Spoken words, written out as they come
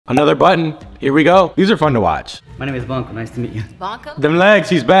Another button. Here we go. These are fun to watch. My name is Banco. Nice to meet you. Banco? Them legs,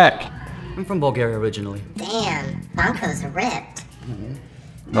 he's back. I'm from Bulgaria originally. Damn, Banco's ripped.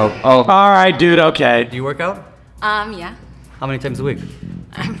 Oh. All right, dude, okay. Do you work out? Yeah. How many times a week?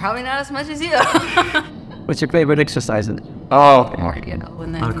 Probably not as much as you. What's your favorite exercise? Oh.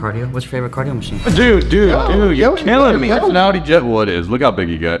 And Not a then cardio. What's your favorite cardio machine? Dude, you're killing me. Personality jet what is. Look how big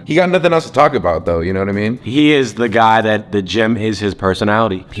he got. He got nothing else to talk about though, you know what I mean? He is the guy that the gym is his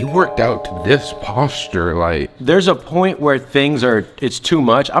personality. He worked out to this posture, like. There's a point where it's too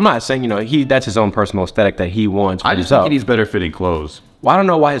much. I'm not saying, that's his own personal aesthetic that he wants for I just himself. think he needs better fitting clothes. Well, I don't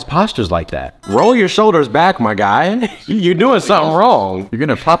know why his posture's like that. Roll your shoulders back, my guy. You're doing something wrong. You're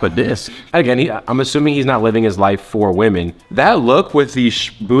gonna pop a disc. Again, I'm assuming he's not living his life for women. That look with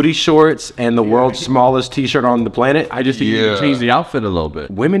these booty shorts and the world's smallest t-shirt on the planet, I just think you can change Change the outfit a little bit.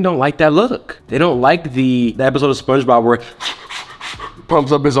 women don't like that look. They don't like the episode of SpongeBob where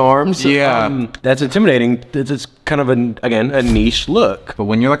pumps up his arms. Yeah. That's intimidating. It's kind of a niche look. But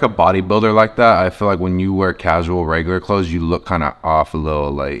when you're like a bodybuilder like that, I feel like when you wear casual, regular clothes, you look kind of off a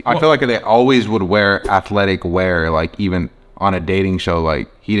little. Like I feel like they always would wear athletic wear, like even on a dating show, like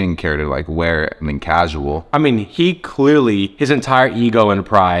he didn't care to like wear it, casual. I mean, he clearly, his entire ego and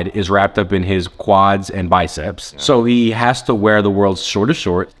pride is wrapped up in his quads and biceps. Yeah. So he has to wear the world's shortest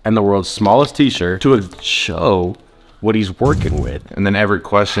short and the world's smallest t-shirt to show what he's working with. And then every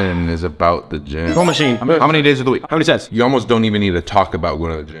question is about the gym. Go machine. How many days of the week? How many sets? You almost don't even need to talk about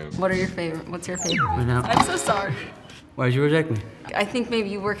going to the gym. what are your favorite? What's your favorite? Right now. I'm so sorry. Why did you reject me? I think maybe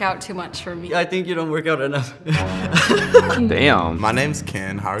you work out too much for me. I think you don't work out enough. Damn. My name's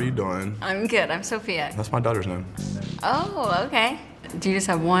Ken. How are you doing? I'm good. I'm Sophia. That's my daughter's name. Oh, okay. Do you just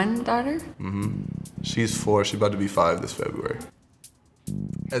have one daughter? She's 4. She's about to be 5 this February.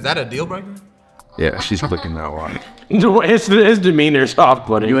 Is that a deal breaker? Yeah, she's looking that way. His demeanor's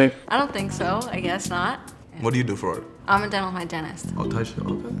off-putting. I don't think so. I guess not. What do you do for it? I'm a dental hygienist. Oh, touch it.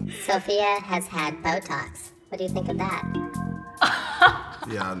 Okay. Sophia has had Botox. What do you think of that?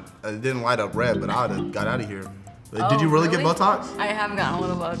 Yeah, it didn't light up red, but I would have got out of here. Did you really get Botox? I have gotten a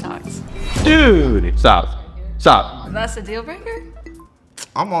little Botox. Dude. Stop. That's a deal breaker?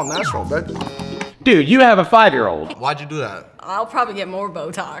 I'm all natural, baby. Dude, you have a 5-year-old. Why'd you do that? I'll probably get more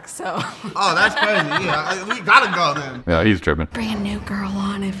Botox, so. Oh, that's crazy. Yeah, we gotta go then. Yeah, he's tripping. Bring a new girl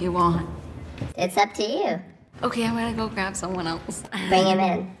on if you want. It's up to you. Okay, I'm gonna go grab someone else. Bring him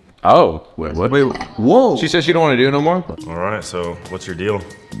in. Oh. Wait, what? Wait, whoa. She said she don't want to do it no more? All right, so what's your deal?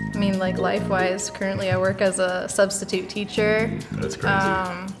 I mean, like life-wise, currently I work as a substitute teacher. That's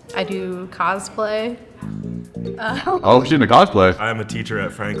crazy. I do cosplay. Oh, she's in a cosplay. I'm a teacher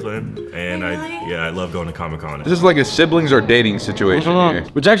at Franklin, and I love going to Comic-Con. This is like a siblings or dating situation here.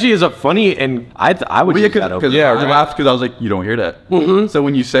 Which actually is a funny, and I would use that over. Yeah, I laughed because I was like, you don't hear that. So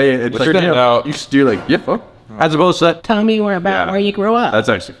when you say it, it's like, out. you're like, yeah, fuck. As opposed to, tell me where you grew up. That's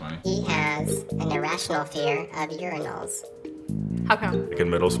actually funny. He has an irrational fear of urinals. How come? Like in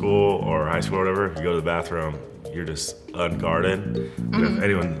middle school or high school or whatever, you go to the bathroom, you're just unguarded. And if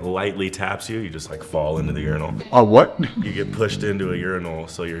anyone lightly taps you, you just like fall into the urinal. Oh, what? You get pushed into a urinal,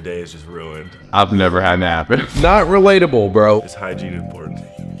 so your day is just ruined. I've never had that happen. Not relatable, bro. Is hygiene important?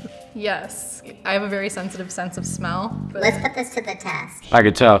 Yes. I have a very sensitive sense of smell. But Let's put this to the test. I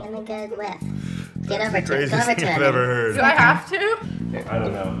could tell. Give him a good whiff. Get over to him. Go Craziest over to thing I've him. ever heard. do I have to? I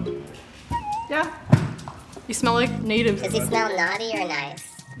don't know. Yeah. You smell like native. Does he smell naughty or nice?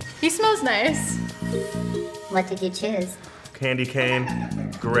 He smells nice. What did you choose? Candy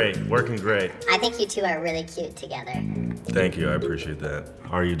cane, great, working great. I think you two are really cute together. Thank you, I appreciate that.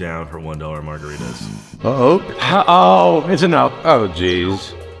 Are you down for $1 margaritas? Oh, it's a no. Oh,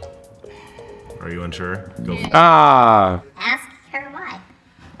 jeez. Are you unsure? Go. Ah. Ask her why.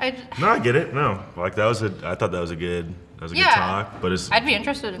 No, I get it. No, like I thought that was a good good talk. But I'd be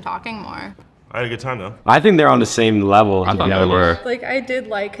interested in talking more. I had a good time though. I think they're on the same level. I thought they were. Like, I did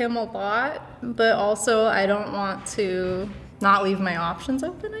like him a lot, but also I don't want to not leave my options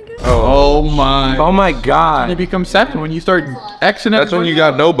open, I guess. Oh my. Oh my God. It becomes seven when you start Xing. That's when you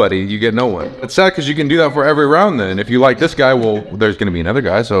got nobody. You get no one. It's sad because you can do that for every round then. If you like this guy, well, there's going to be another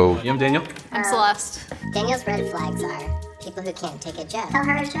guy, so. I'm Daniel. I'm Celeste. Daniel's red flags are people who can't take a joke. Tell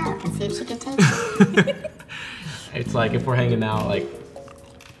her a joke and see if she can take it. It's like if we're hanging out, like,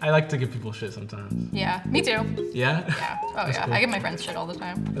 I like to give people shit sometimes. Yeah, me too. Yeah? Yeah. Oh yeah, cool. I give my friends shit all the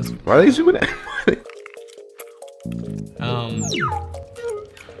time. Why are they doing that?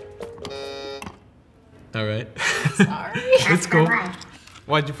 All right. Sorry. It's cool. Why?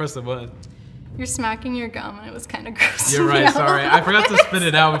 Why'd you press the button? You're smacking your gum and it was kind of gross. You're right, sorry. I forgot to spit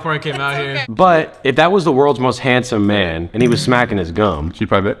it out before I came out here. But if that was the world's most handsome man and he was smacking his gum, She'd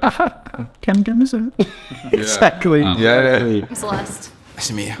probably be like, can give me some. exactly. Yeah. I'm Celeste. Nice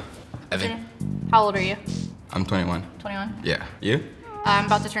to meet you. Evan. How old are you? I'm 21. 21? Yeah. You? I'm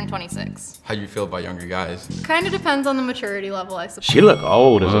about to turn 26. How do you feel about younger guys? Kind of depends on the maturity level, I suppose. She look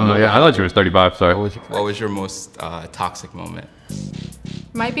old as a Yeah, I thought you was 35. Sorry. What was your most toxic moment?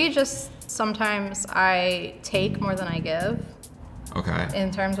 Might be just sometimes I take more than I give Okay. in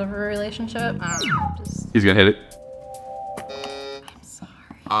terms of a relationship. I don't know. Just He's gonna hit it. I'm sorry.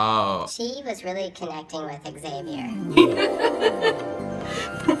 Oh. She was really connecting with Xavier.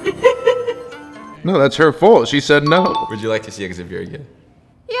 No, that's her fault. She said no. Would you like to see Xavier again?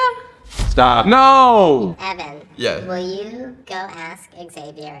 Yeah. Stop. No! Evan. Yeah. Will you go ask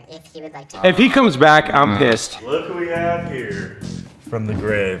Xavier if he would like to? If he comes back, I'm pissed. Look who we have here. From the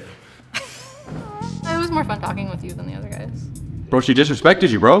grave. It was more fun talking with you than the other guys. Bro, she disrespected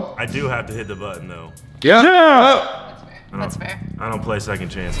you, bro. I do have to hit the button though. Yeah. That's fair. I don't play second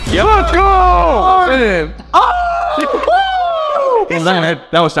chance. Yeah, let's go. Man. Oh!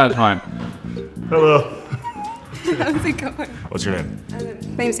 That was satisfying. Hello. How's it going? What's your name?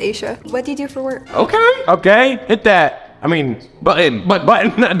 My name's Aisha. What do you do for work? Okay. Okay. Hit that. I mean, button.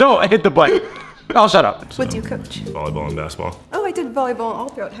 Button. Don't hit the button. Oh, shut up. What do you coach? Volleyball and basketball. Oh, I did volleyball all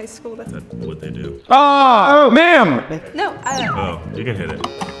throughout high school. That's What they do. Oh, ma'am. no. Oh, you can hit it.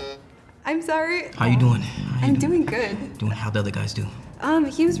 I'm sorry. How you doing? I'm doing good. Doing how the other guys do.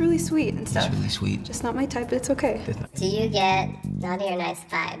 He was really sweet and stuff. He's really sweet. Just not my type, but it's okay. Do you get naughty or nice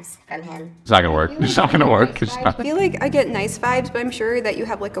vibes from him? It's not gonna work. It's not gonna work. It's I not. feel like I get nice vibes, but I'm sure that you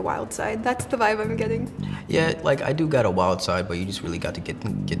have like a wild side. That's the vibe I'm getting. Yeah, like I do got a wild side, but you just really got to get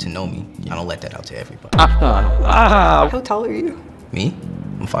to know me. I don't let that out to everybody. How tall are you? Me?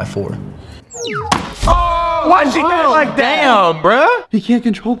 I'm 5'4". Why'd she get like that? Damn, bruh. He can't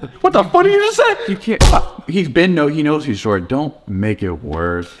control it. What the fuck did you just say? You can't. He knows he's short. Don't make it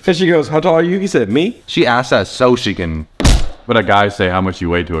worse. And she goes, how tall are you? He said, me? She asked that so she can. But a guy say how much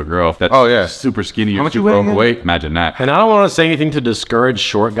you weigh to a girl. That's super skinny. How Or much you super weigh again? overweight. Imagine that. And I don't want to say anything to discourage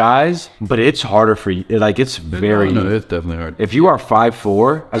short guys, but it's harder for you. Like, it's very... No, it's definitely hard. If you are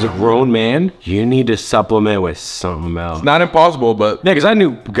 5'4", as a grown man, you need to supplement with something else. It's not impossible, but Yeah, because I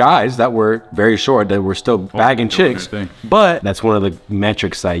knew guys that were very short that were still bagging chicks. thing. But that's one of the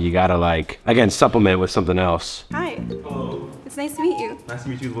metrics that you gotta, like, again, supplement with something else. Hi. It's nice to meet you. Nice to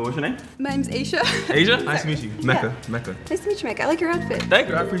meet you. What was your name? My name's Aisha. Asia? Nice to meet you. Mecca. Yeah. Mecca. Nice to meet you, Mecca. I like your outfit. Thank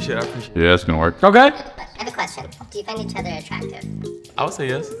you. I appreciate it. Yeah, it's gonna work. Okay. I have a question. Do you find each other attractive? I would say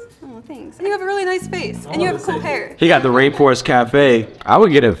yes. Oh, thanks. And you have a really nice face. And you have cool hair. He got the Rainforest Cafe. I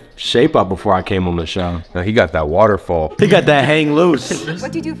would get a shape up before I came on the show. no, he got that waterfall. He got that hang loose.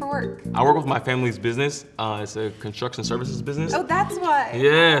 What do you do for work? I work with my family's business. It's a construction services business. Oh, that's why.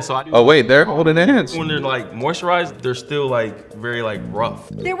 Yeah, so I do. Oh wait, they're holding hands. When they're like moisturized, they're still like very like rough.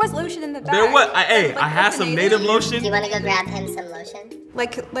 There was lotion in the bag. There what? Like I had some native Do lotion. you want to go grab him some lotion?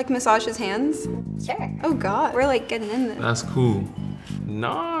 Like massage his hands? Sure. Oh God. We're like getting in there. That's cool.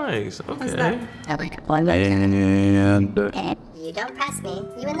 Nice. What's Okay. that? And You don't press me.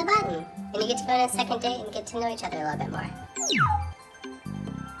 You win the button. And you get to go on a second date and get to know each other a little bit more.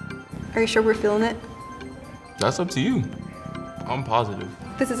 Are you sure we're feeling it? That's up to you. I'm positive.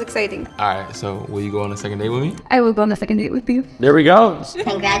 This is exciting. All right. So will you go on a second date with me? I will go on the second date with you. There we go.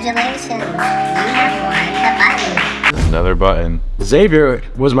 Congratulations. You have won the button. Another button. Xavier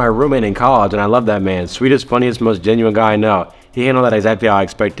was my roommate in college, and I love that man. Sweetest, funniest, most genuine guy I know. He handled that exactly how I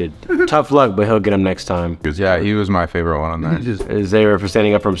expected. Tough luck, but he'll get him next time. Yeah, he was my favorite one on that. Xavier for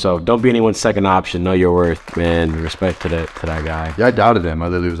standing up for himself. Don't be anyone's second option. Know your worth, man. Respect to that guy. yeah, I doubted him. I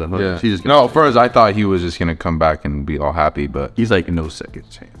literally was like, Yeah. she's just No, at first I thought he was just gonna come back and be all happy, but He's like, no second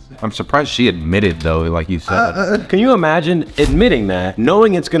chance. I'm surprised she admitted though, like you said. Can you imagine admitting that,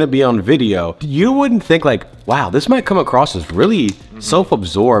 knowing it's gonna be on video? You wouldn't think like, wow, this might come across as really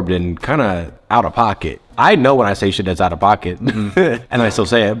self-absorbed and kind of out of pocket. I know when I say shit that's out of pocket, and I still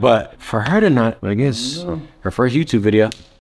say it, but for her to not, I guess, her first YouTube video,